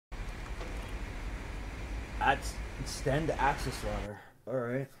Extend access ladder.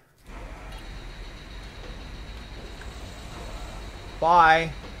 Alright.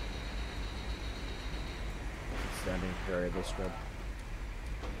 Bye. Extending period, that's good.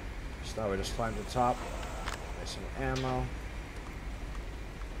 So now we just climb to the top. Get some ammo.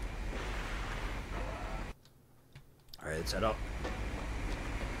 Alright, let's head up.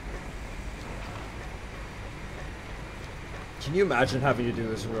 Can you imagine having to do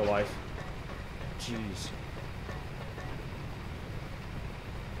this in real life? Jeez.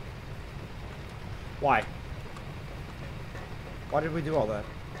 Why? Why did we do all that?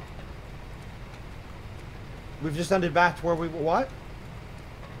 We've just ended back to where we... What?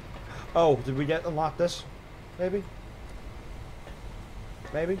 Oh, did we get unlock this? Maybe?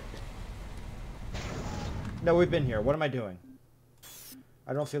 Maybe? No, we've been here. What am I doing?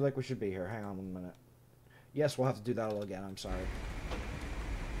 I don't feel like we should be here. Hang on 1 minute. Yes, we'll have to do that all again. I'm sorry.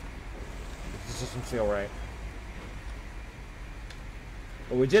 This doesn't feel right.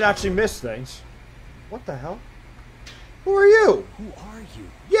 But we did actually miss things. What the hell? Who are you? Who are you?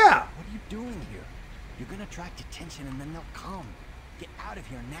 Yeah! What are you doing here? You're gonna attract attention and then they'll come. Get out of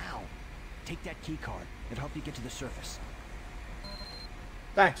here now. Take that key card. It'll help you get to the surface.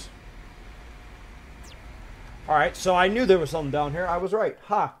 Thanks. Alright, so I knew there was something down here. I was right.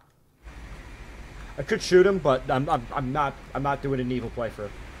 Ha! I could shoot him, but I'm not doing an evil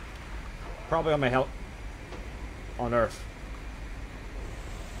playthrough. Probably on my health on Earth.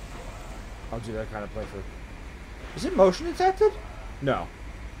 I'll do that kind of playthrough. Is it motion detected? No.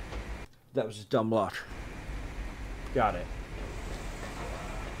 That was just dumb luck. Got it.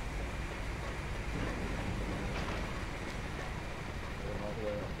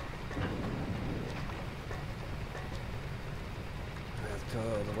 I have to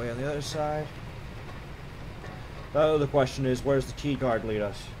go the way on the other side. Oh, the question is, where's the key card lead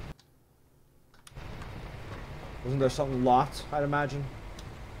us? Wasn't there something locked, I'd imagine?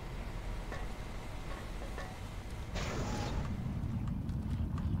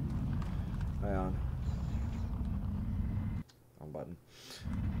 Hang on. Wrong button.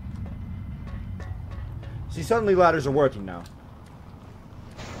 See, suddenly ladders are working now.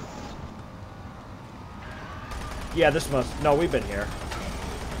 Yeah, this must... No, we've been here.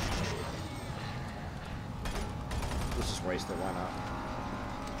 Let's just waste it, why not?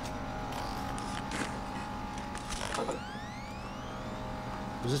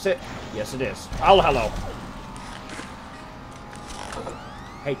 Is this it? Yes, it is. Oh, hello.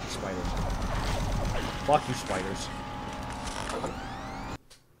 Hate the spiders. Fuck you, spiders.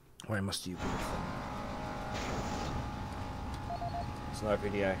 Where must you be? It's not a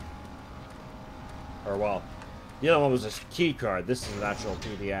PDA. Or, well, the other one was a key card. This is an actual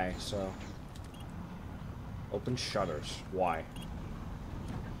PDA, so... Open shutters. Why?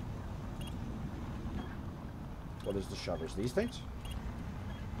 What is the shutters? These things?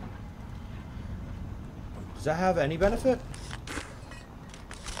 Does that have any benefit?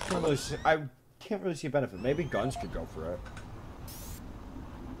 I can't really see a benefit. Maybe guns could go for it.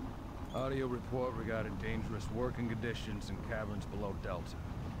 Audio report regarding dangerous working conditions in caverns below Delta.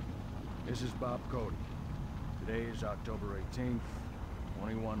 This is Bob Cody. Today is October 18th,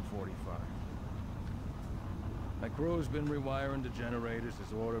 21:45. My crew's been rewiring the generators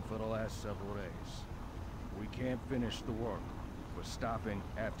as ordered for the last several days. We can't finish the work. We're stopping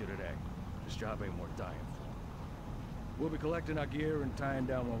after today. This job ain't worth dying for. We'll be collecting our gear and tying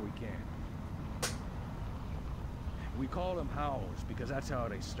down what we can. We call them howls because that's how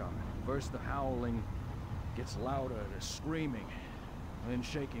they start. First the howling gets louder, the screaming, then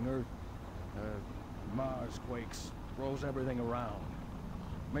shaking earth. Mars quakes, throws everything around.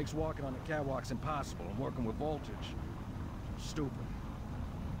 Makes walking on the catwalks impossible and working with voltage. Stupid.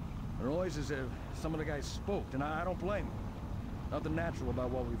 The noise is if some of the guys spooked, and I don't blame them. Nothing natural about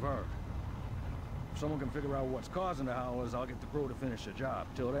what we've heard. If someone can figure out what's causing the howlers, I'll get the crew to finish the job.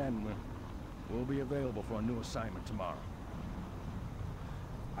 Till then, we'll be available for a new assignment tomorrow.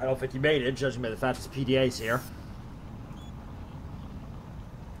 I don't think you made it, judging by the fact that PDA's here.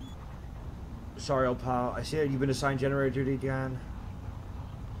 Sorry, old pal. I see that you've been assigned generator duty again.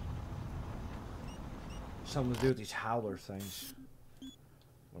 Something to do with these howler things.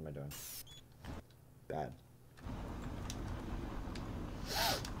 What am I doing? Bad.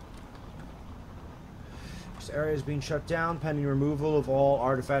 This area is being shut down pending removal of all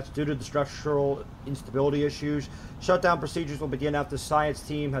artifacts due to the structural instability issues. Shutdown procedures will begin after the science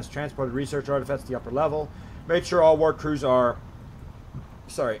team has transported research artifacts to the upper level. Make sure all work crews are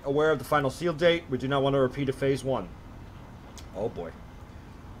aware of the final seal date. We do not want to repeat a phase 1. Oh boy.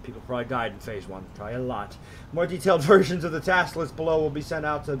 People probably died in phase 1. Probably a lot. More detailed versions of the task list below will be sent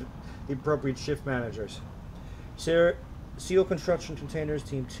out to the appropriate shift managers. Seal construction containers,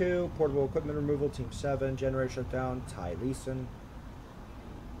 Team 2. Portable equipment removal, Team 7. Generator shutdown, Ty Leeson.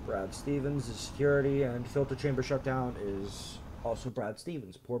 Brad Stevens is security, and filter chamber shutdown is also Brad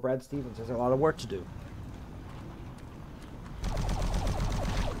Stevens. Poor Brad Stevens has a lot of work to do.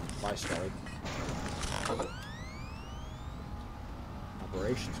 My story.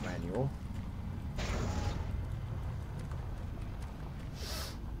 Operations manual.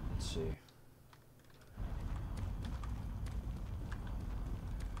 Let's see.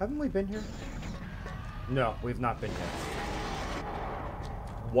 Haven't we been here? No, we've not been here.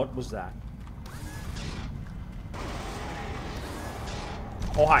 What was that?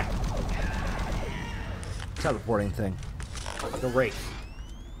 Oh, hi. Teleporting thing. The Wraith.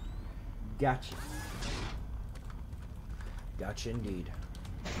 Gotcha. Gotcha indeed.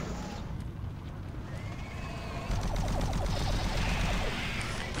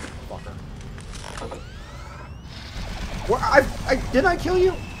 Fucker. Where didn't I kill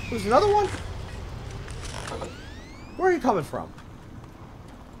you? There's another one? Where are you coming from?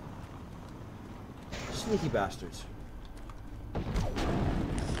 Sneaky bastards.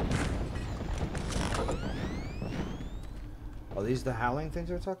 Are these the howling things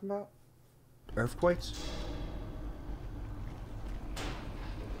they're talking about? Earthquakes?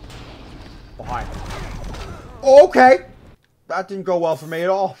 Oh, hi. Oh, okay! That didn't go well for me at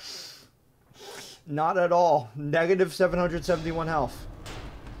all. Not at all. Negative 771 health.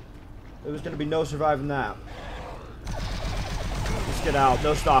 There was going to be no surviving that. Let's get out.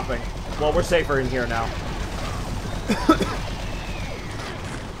 No stopping. Well, we're safer in here now.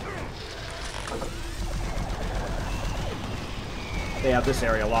 They have this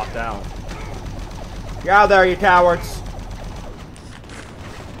area locked down. Get out of there, you cowards!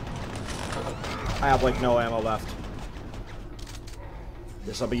 I have, like, no ammo left.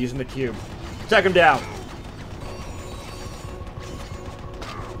 Guess I'll be using the cube. Take him down!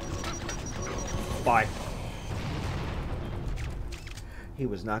 Bye. He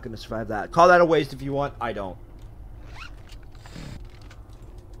was not going to survive that. Call that a waste if you want. I don't.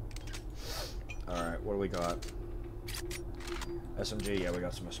 Alright, what do we got? SMG, yeah, we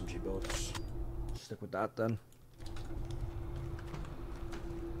got some SMG bullets. Stick with that then.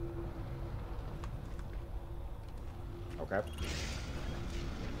 Okay.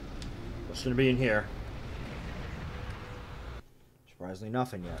 What's gonna be in here? Surprisingly,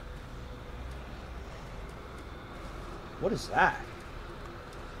 nothing yet. What is that?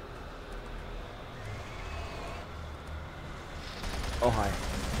 Oh, hi.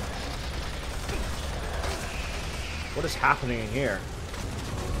 What is happening in here?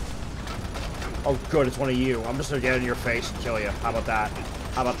 Oh, good, it's one of you. I'm just gonna get in your face and kill you. How about that?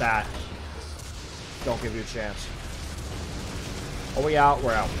 How about that? Don't give you a chance. Are we out?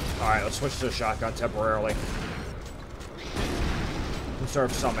 We're out. Alright, let's switch to the shotgun temporarily.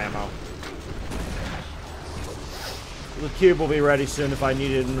 Conserve some ammo. The cube will be ready soon if I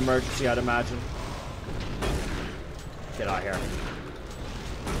needed an emergency, I'd imagine. Get out of here.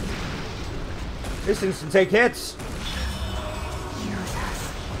 These things can take hits.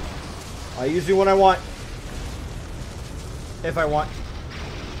 I use you when I want. If I want.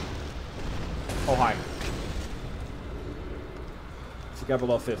 Oh, hi. If you get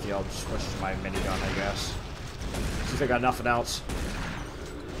below 50, I'll just switch to my minigun, I guess. Since I got nothing else.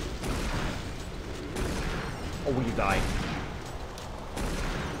 Oh, will you die?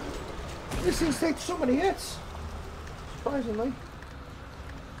 These things take so many hits. Surprisingly.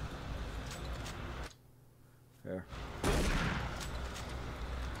 Here.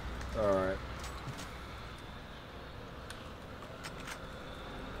 Alright.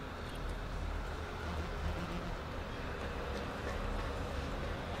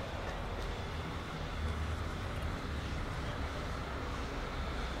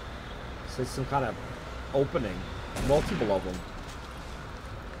 So it's some kind of opening. Multiple of them.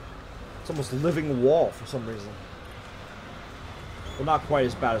 It's almost a living wall for some reason. Well, not quite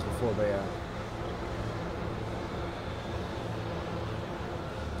as bad as before, but yeah.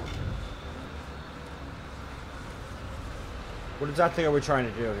 What exactly are we trying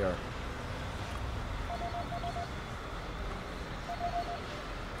to do here?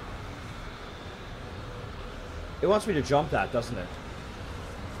 It wants me to jump that, doesn't it?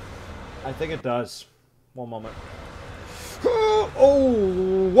 I think it does. One moment.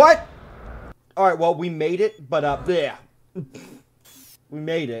 Oh, what? Alright, well, we made it, but, there. We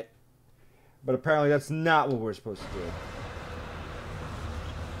made it. But apparently that's not what we're supposed to do.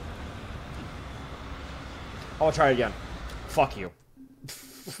 I'll try it again. Fuck you.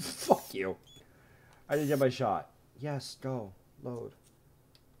 Fuck you. I didn't get my shot. Yes, go. Load.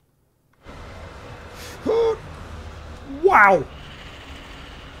 Wow!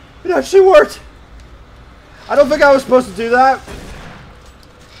 It actually worked! I don't think I was supposed to do that.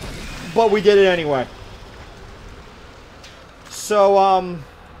 But we did it anyway. So,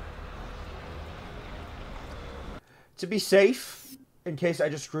 to be safe, in case I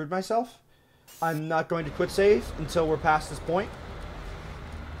just screwed myself, I'm not going to quit save until we're past this point.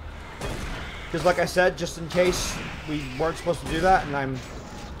 Because like I said, just in case we weren't supposed to do that and I'm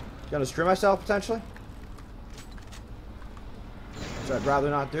gonna screw myself potentially. Which I'd rather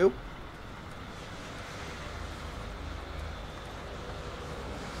not do.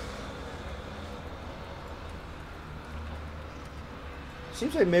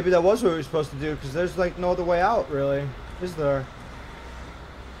 Seems like maybe that was what we were supposed to do, because there's like no other way out, really. Is there?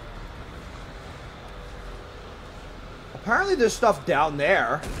 Apparently there's stuff down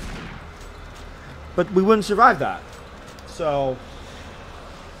there. But we wouldn't survive that. So,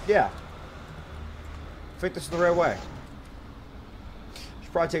 yeah. I think this is the right way.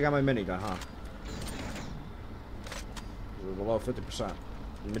 Should probably take out my minigun, huh? We're below 50%.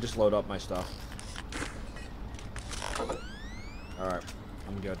 Let me just load up my stuff. Alright.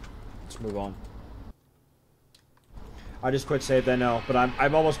 I'm good. Let's move on. I just quit save, then no. But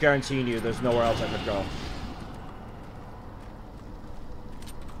I'm almost guaranteeing you there's nowhere else I could go.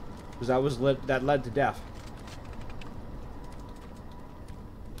 Because that led to death.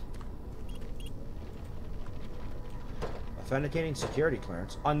 Authenticating security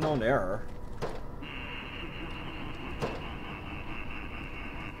clearance. Unknown error.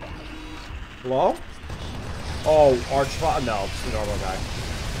 Hello? Oh, arch file. No, it's the normal guy.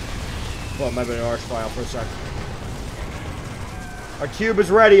 Well, it might be an arch file for a second. Our cube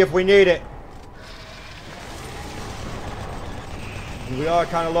is ready if we need it. And we are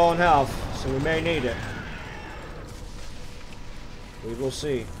kind of low on health, so we may need it. We will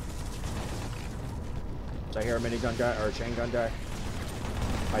see. Did I hear a minigun guy or a chain gun guy?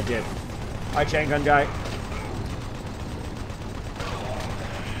 I did. Hi, chain gun guy.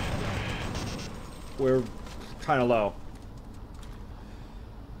 We're kind of low.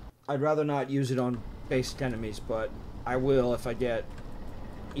 I'd rather not use it on basic enemies, but I will if I get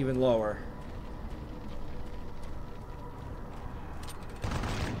even lower.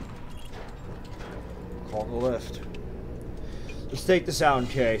 Call the lift. Let's take this out in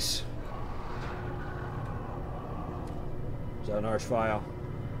case. Is that an arch file?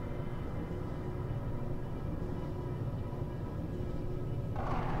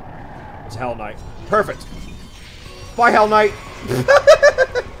 It's Hell Knight. Perfect. Bye, Hell Knight.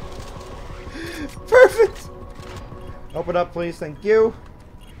 Perfect. Open up, please. Thank you.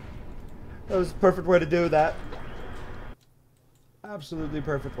 That was the perfect way to do that. Absolutely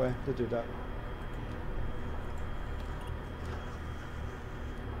perfect way to do that.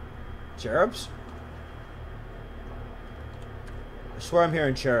 Cherubs? I swear I'm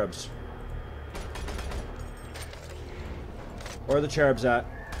hearing cherubs. Where are the cherubs at?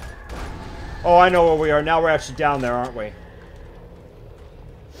 Oh, I know where we are. Now we're actually down there, aren't we?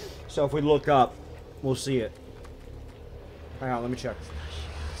 So if we look up, we'll see it. Hang on, let me check.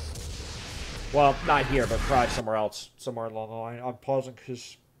 Well, not here, but probably somewhere else. Somewhere along the line. I'm pausing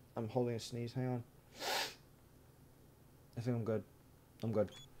because I'm holding a sneeze. Hang on. I think I'm good. I'm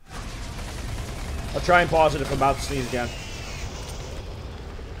good. I'll try and pause it if I'm about to sneeze again.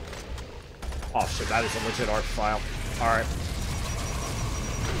 Oh shit, that is a legit arch file. Alright.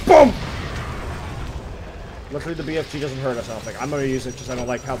 Boom! Luckily the BFG doesn't hurt us, I don't think. I'm gonna use it because I don't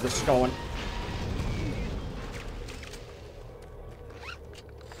like how this is going.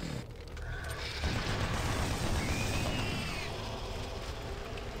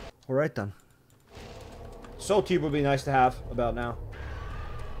 Alright then. Soul Cube would be nice to have about now.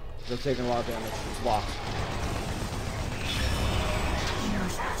 They're taking a lot of damage. It's locked.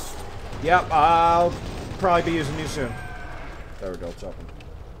 Yep, I'll probably be using you soon. There we go, it's open.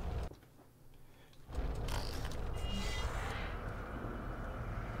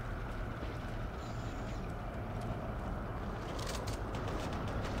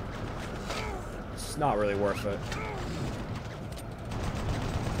 It's not really worth it.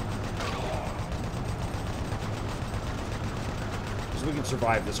 We can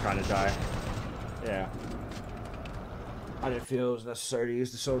survive this kind of die. Yeah. I didn't feel it was necessary to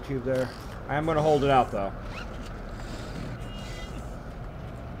use the soul cube there. I am going to hold it out, though.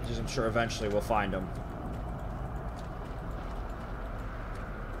 Because I'm sure eventually we'll find him.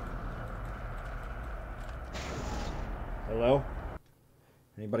 Hello?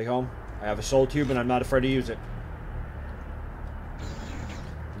 Anybody home? I have a soul cube and I'm not afraid to use it.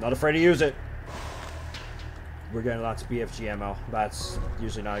 I'm not afraid to use it. We're getting lots of BFG ammo. That's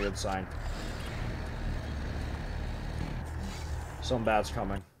usually not a good sign. Some bad's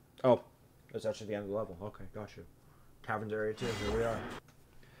coming. Oh, that's actually the end of the level. Okay, got you. Caverns area 2, here we are.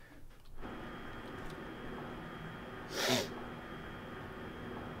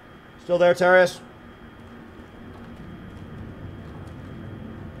 Still there, Terrius?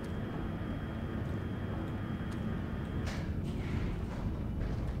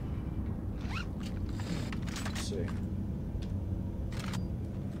 Let's see.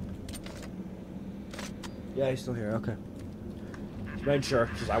 Yeah, he's still here, okay. Just made sure,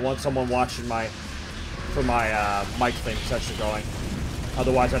 because I want someone watching my mic thing actually going.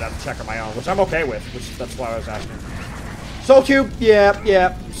 Otherwise, I'd have to check on my own, which I'm okay with. That's why I was asking. Soul Cube,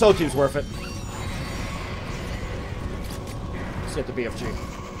 yeah. Soul Cube's worth it. Let's get the BFG.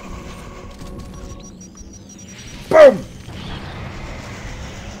 Boom!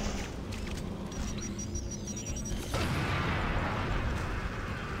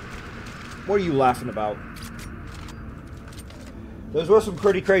 What are you laughing about? Those were some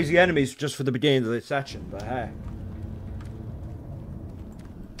pretty crazy enemies just for the beginning of this section, but hey.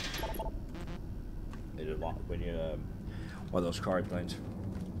 They did a lot when you, one of those card things.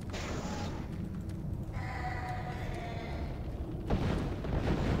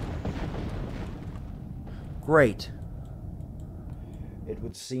 Great. It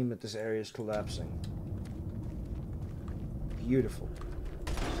would seem that this area is collapsing. Beautiful.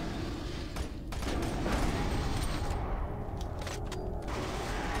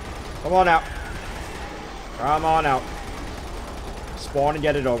 Come on out. Come on out. Spawn and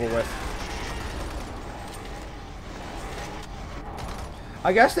get it over with.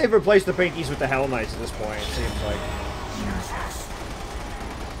 I guess they've replaced the Pinkies with the Hell Knights at this point, it seems like.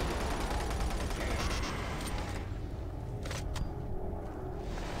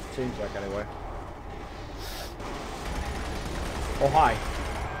 Seems like, anyway. Oh, hi.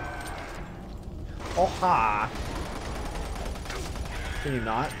 Oh, hi. Can you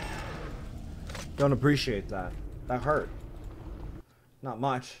not? Don't appreciate that. That hurt. Not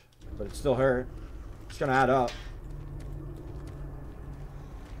much, but it still hurt. It's gonna add up.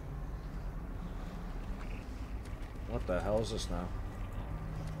 What the hell is this now?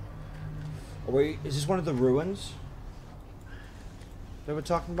 Oh wait, is this one of the ruins? They were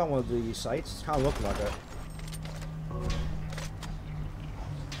talking about one of the sites? It's kind of looking like it.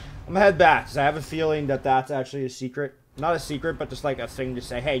 I'm gonna head back, because I have a feeling that that's actually a secret. Not a secret, but just like a thing to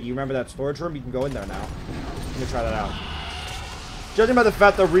say, hey, do you remember that storage room? You can go in there now. Let me try that out. Judging by the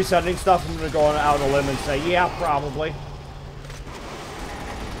fact they're resetting stuff, I'm gonna go out on a limb and say, yeah, probably.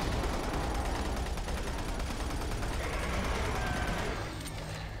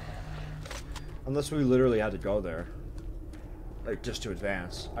 Unless we literally had to go there. Like, just to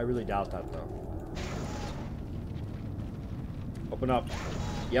advance. I really doubt that, though. Open up.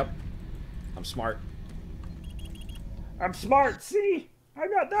 Yep. I'm smart. I'm smart, see?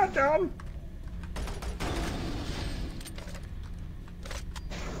 I'm not that dumb.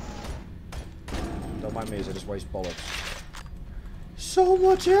 Don't mind me as I just waste bullets. So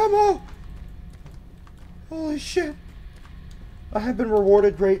much ammo! Holy shit. I have been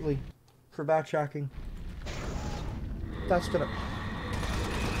rewarded greatly for backtracking. That's gonna...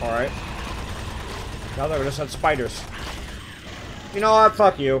 Alright. Now they're gonna send spiders. You know what?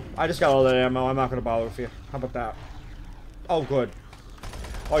 Fuck you. I just got all that ammo. I'm not gonna bother with you. How about that? Oh, good.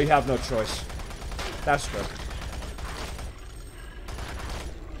 Oh, you have no choice. That's good.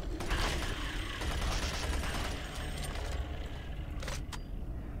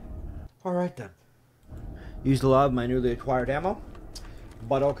 Alright then. Used a lot of my newly acquired ammo.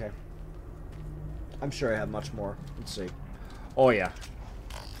 But okay. I'm sure I have much more. Let's see. Oh yeah.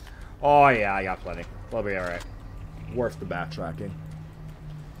 Oh yeah, I got plenty. We'll be alright. Worth the backtracking.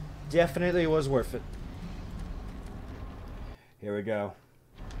 Definitely was worth it. Here we go.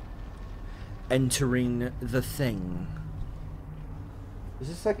 Entering the thing. Is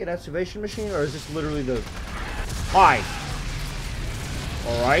this like an excavation machine, or is this literally the... Hi!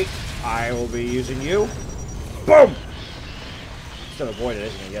 Alright, I will be using you. Boom! He's gonna avoid it,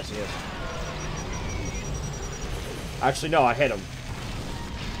 isn't he? Yes, he is. Actually, no, I hit him.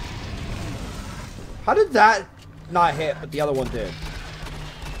 How did that not hit, but the other one did?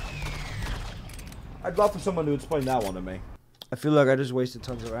 I'd love for someone to explain that one to me. I feel like I just wasted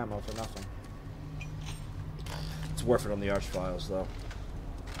tons of ammo for nothing. It's worth it on the Arch Files, though.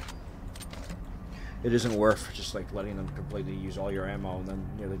 It isn't worth just like letting them completely use all your ammo and then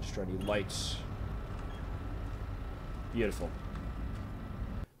nearly destroy the lights. Beautiful.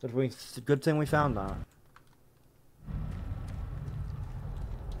 Good thing we found that.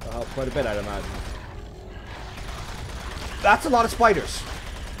 That'll help quite a bit, I'd imagine. That's a lot of spiders.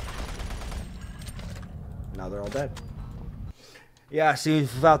 Now they're all dead. Yeah, see,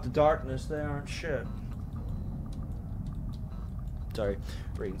 without the darkness, they aren't shit. Sorry,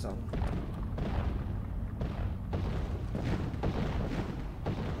 reading something.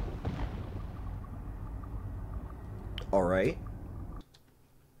 Alright.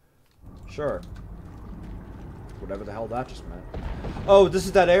 Sure. Whatever the hell that just meant. Oh, this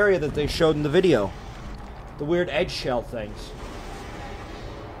is that area that they showed in the video. The weird edge shell things.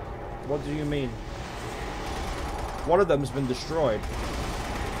 What do you mean? One of them has been destroyed.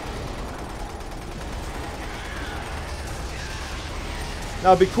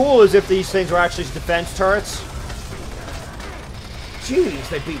 Now, it'd be cool as if these things were actually defense turrets. Jeez,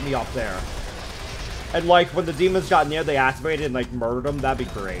 they beat me up there. And, like, when the demons got near, they activated and, like, murdered them. That'd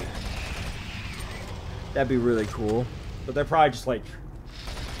be great. That'd be really cool. But they're probably just, like,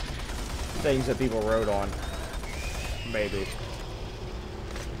 things that people wrote on. Maybe.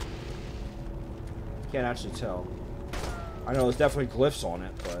 Can't actually tell. I know there's definitely glyphs on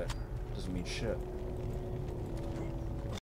it, but it doesn't mean shit.